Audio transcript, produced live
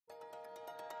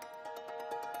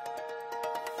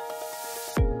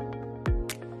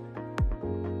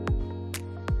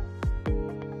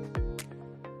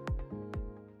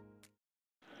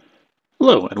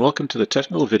Hello, and welcome to the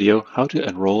technical video, How to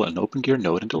Enroll an Opengear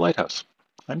Node into Lighthouse.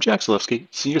 I'm Jack Zalewski,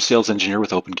 Senior Sales Engineer with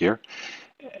Opengear,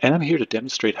 and I'm here to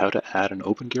demonstrate how to add an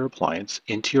Opengear appliance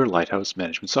into your Lighthouse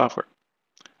management software.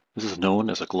 This is known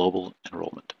as a global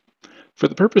enrollment. For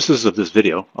the purposes of this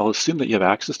video, I'll assume that you have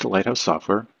access to Lighthouse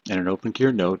software and an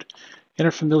Opengear node and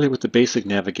are familiar with the basic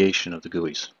navigation of the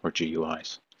GUIs, or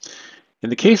GUIs. In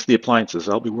the case of the appliances,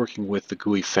 I'll be working with the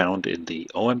GUI found in the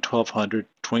OM1200,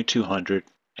 2200,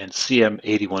 and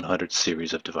CM8100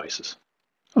 series of devices.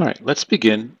 All right, let's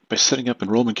begin by setting up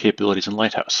enrollment capabilities in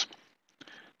Lighthouse.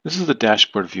 This is the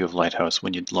dashboard view of Lighthouse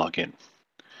when you log in.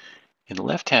 In the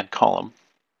left-hand column,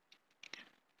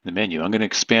 in the menu, I'm going to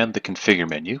expand the Configure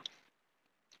menu,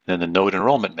 then the Node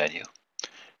Enrollment menu,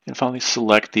 and finally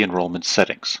select the enrollment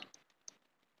settings.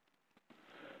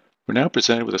 We're now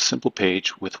presented with a simple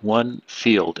page with one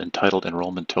field entitled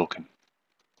Enrollment Token.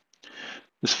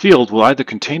 This field will either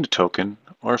contain a token,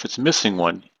 or if it's missing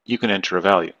one, you can enter a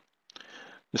value.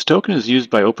 This token is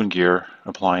used by Opengear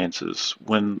appliances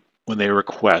when they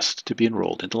request to be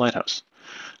enrolled into Lighthouse.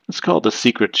 It's called the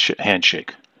secret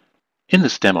handshake. In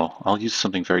this demo, I'll use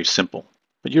something very simple,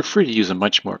 but you're free to use a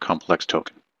much more complex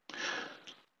token.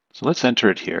 So let's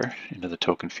enter it here into the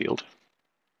token field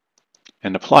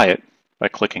and apply it by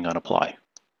clicking on Apply.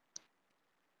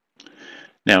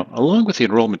 Now, along with the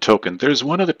enrollment token, there's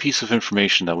one other piece of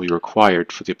information that we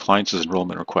required for the appliance's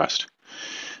enrollment request.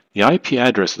 The IP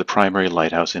address of the primary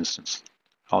Lighthouse instance.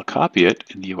 I'll copy it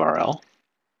in the URL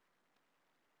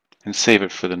and save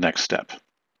it for the next step.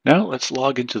 Now let's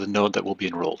log into the node that will be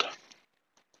enrolled.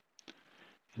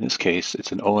 In this case,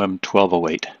 it's an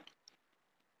OM1208.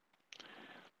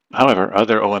 However,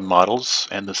 other OM models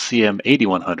and the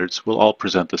CM8100s will all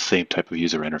present the same type of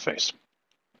user interface.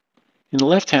 In the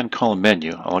left-hand column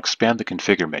menu, I'll expand the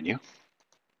Configure menu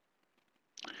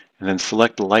and then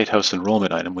select the Lighthouse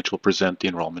enrollment item, which will present the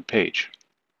enrollment page.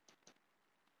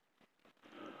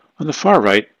 On the far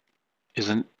right is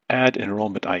an Add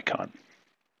Enrollment icon.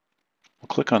 We'll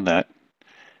click on that.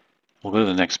 We'll go to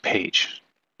the next page.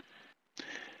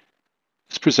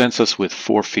 This presents us with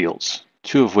 4 fields,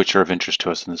 2 of which are of interest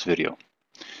to us in this video.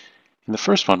 In the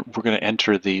first one, we're going to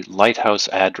enter the Lighthouse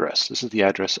address. This is the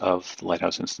address of the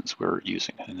Lighthouse instance we're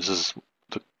using, and this is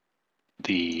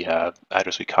the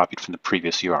address we copied from the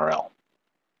previous URL.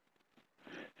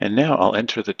 And now I'll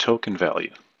enter the token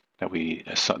value that we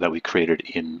created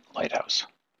in Lighthouse.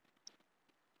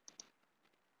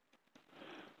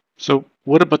 So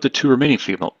what about the 2 remaining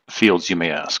fields, you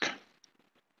may ask?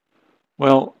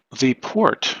 Well, the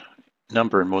port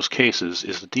number in most cases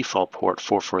is the default port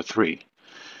 443.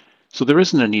 So there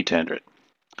isn't a need to enter it.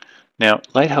 Now,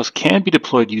 Lighthouse can be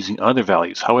deployed using other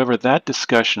values. However, that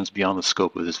discussion is beyond the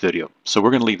scope of this video. So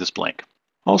we're going to leave this blank.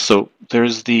 Also,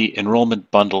 there's the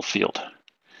enrollment bundle field.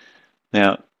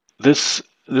 Now, this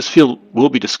field will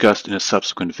be discussed in a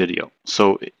subsequent video.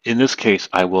 So in this case,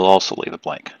 I will also leave it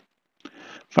blank.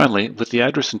 Finally, with the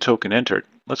address and token entered,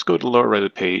 let's go to the lower right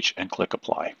of the page and click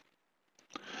Apply.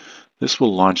 This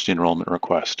will launch the enrollment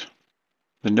request.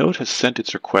 The node has sent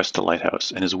its request to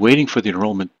Lighthouse and is waiting for the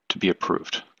enrollment to be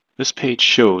approved. This page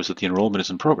shows that the enrollment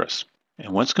is in progress.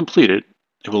 And once completed,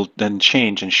 it will then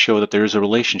change and show that there is a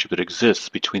relationship that exists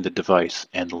between the device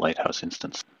and the Lighthouse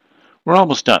instance. We're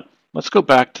almost done. Let's go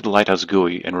back to the Lighthouse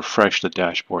GUI and refresh the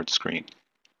dashboard screen.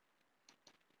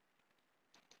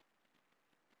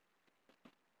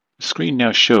 The screen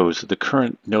now shows that the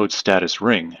current node status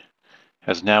ring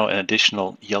has now an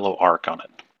additional yellow arc on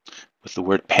it, with the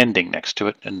word pending next to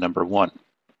it and number 1.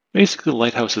 Basically,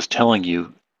 Lighthouse is telling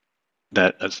you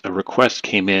that a request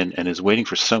came in and is waiting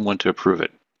for someone to approve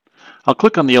it. I'll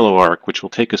click on the yellow arc, which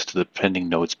will take us to the pending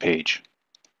nodes page.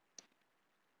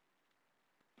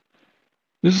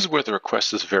 This is where the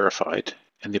request is verified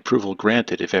and the approval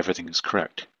granted if everything is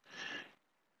correct.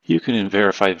 You can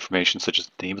verify information such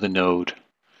as the name of the node,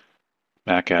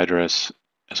 MAC address,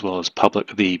 as well as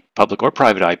the public or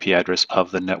private IP address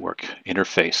of the network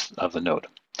interface of the node.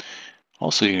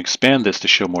 Also, you can expand this to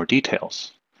show more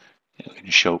details,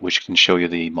 which can show you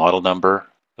the model number,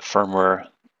 the firmware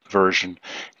version,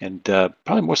 and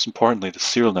probably most importantly, the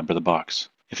serial number of the box.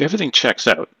 If everything checks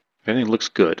out, if everything looks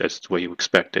good as the way you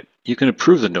expect it, you can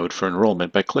approve the node for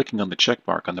enrollment by clicking on the check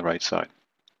mark on the right side.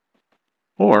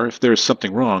 Or if there is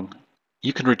something wrong,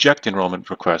 you can reject the enrollment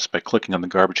request by clicking on the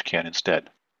garbage can instead.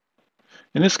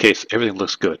 In this case, everything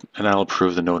looks good, and I'll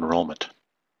approve the node enrollment.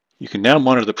 You can now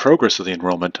monitor the progress of the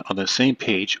enrollment on the same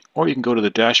page, or you can go to the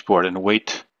dashboard and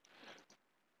await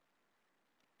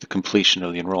the completion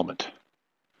of the enrollment.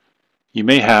 You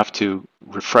may have to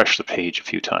refresh the page a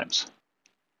few times.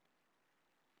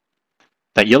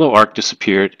 That yellow arc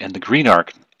disappeared and the green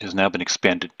arc has now been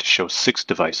expanded to show 6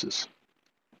 devices.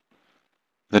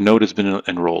 The node has been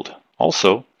enrolled.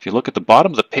 Also, if you look at the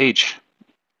bottom of the page,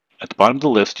 at the bottom of the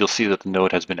list, you'll see that the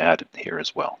node has been added here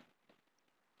as well.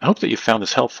 I hope that you found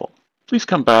this helpful. Please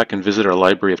come back and visit our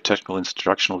library of technical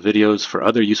instructional videos for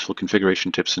other useful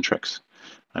configuration tips and tricks.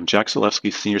 I'm Jack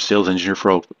Zalewski, Senior Sales Engineer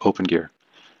for Opengear.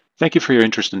 Thank you for your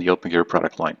interest in the Opengear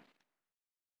product line.